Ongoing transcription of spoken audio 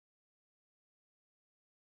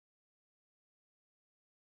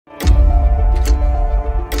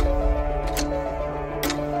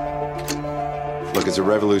Look, it's a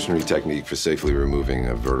revolutionary technique for safely removing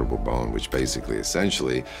a vertebral bone, which basically,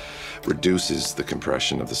 essentially, reduces the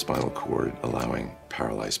compression of the spinal cord, allowing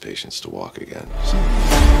paralyzed patients to walk again.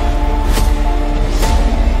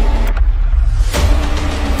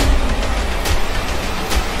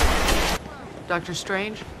 Dr.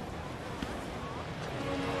 Strange?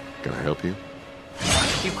 Can I help you?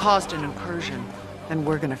 You caused an incursion, and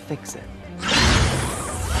we're gonna fix it.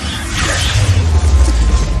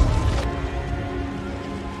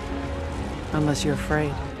 Unless you're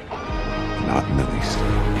afraid. Not in the least.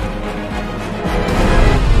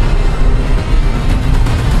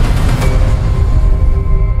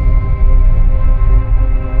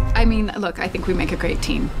 I mean, look, I think we make a great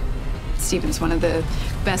team. Steven's one of the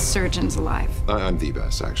best surgeons alive. I'm the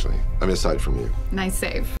best, actually. I mean, aside from you. Nice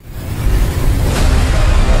save.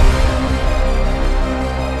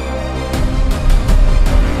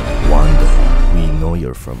 Wanda, we know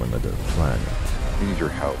you're from another planet. I need your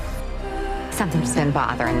help. Something's been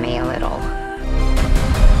bothering me a little.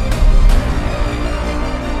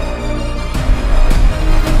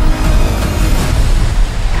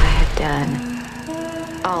 I have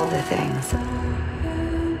done all the things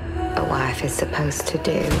a wife is supposed to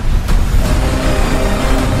do.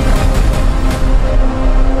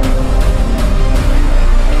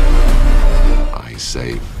 I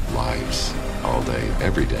save lives all day,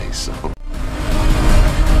 every day, so.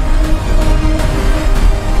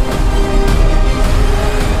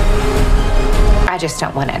 I just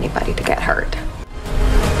don't want anybody to get hurt.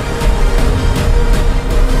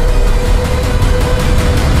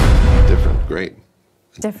 Different, great.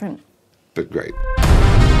 Different. But great.